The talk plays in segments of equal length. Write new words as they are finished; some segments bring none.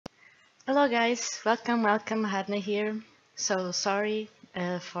Hello guys, welcome, Hadna here. So sorry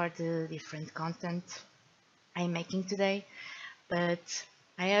for the different content I'm making today, but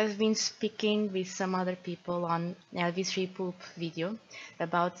I have been speaking with some other people on LV3 Poop video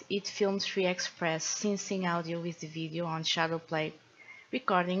about HitFilm4 Express syncing audio with the video on ShadowPlay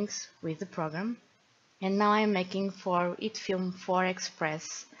recordings with the program. And now I'm making for HitFilm4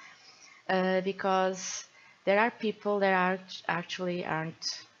 Express because there are people that actually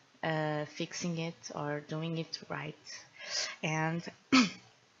aren't fixing it or doing it right, and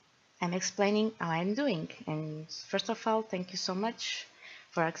I'm explaining how I'm doing. And first of all, thank you so much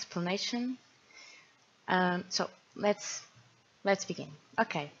for explanation. So let's begin.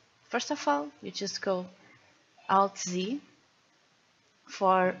 Okay, first of all, you just go Alt Z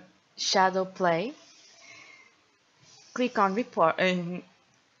for ShadowPlay, click on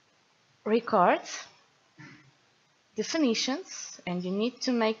record definitions, and you need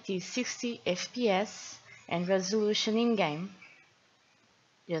to make the 60 FPS and resolution in game.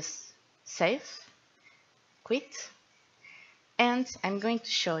 Just save, quit, and I'm going to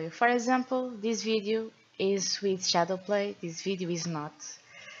show you. For example, this video is with ShadowPlay, this video is not.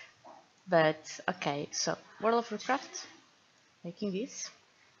 But okay, so World of Warcraft, making this,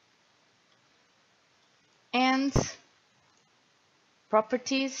 and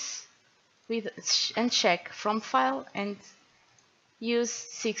properties with uncheck from file and use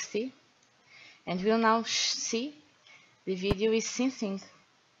 60, and we'll now see the video is syncing.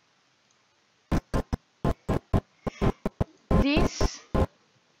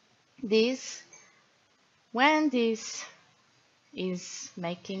 When this is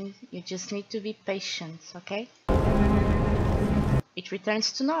making, you just need to be patient, okay? It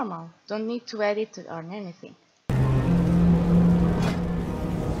returns to normal, don't need to edit or anything.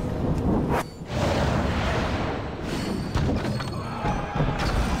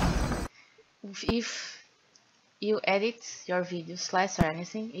 If you edit your video, slice or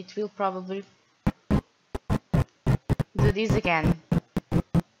anything, it will probably do this again.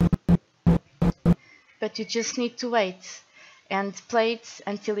 But you just need to wait and play it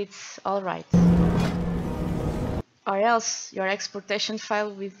until it's alright. Or else your exportation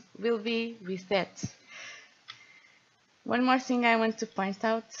file will be with that. One more thing I want to point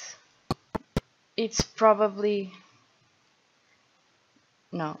out, it's probably,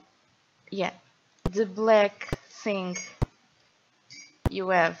 no, yeah, the black thing you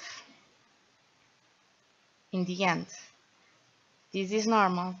have in the end. This is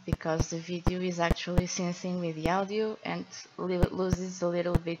normal because the video is actually syncing with the audio and loses a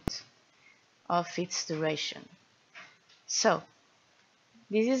little bit of its duration. So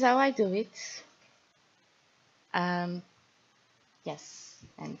this is how I do it. Yes,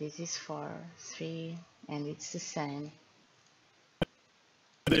 and this is for 3 and it's the same.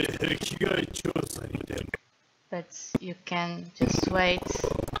 But you can just wait,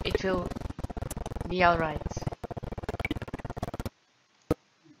 it will be alright.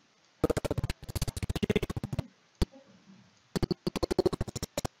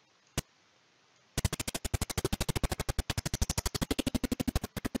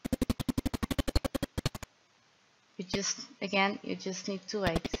 You just need to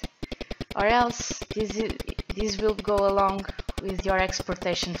wait, or else this will go along with your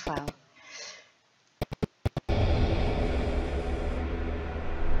exportation file.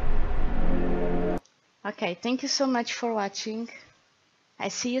 Okay, thank you so much for watching. I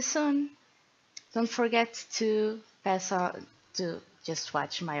see you soon. Don't forget to pass on to just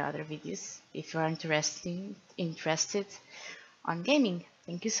watch my other videos if you are interested on gaming.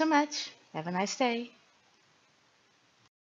 Thank you so much. Have a nice day.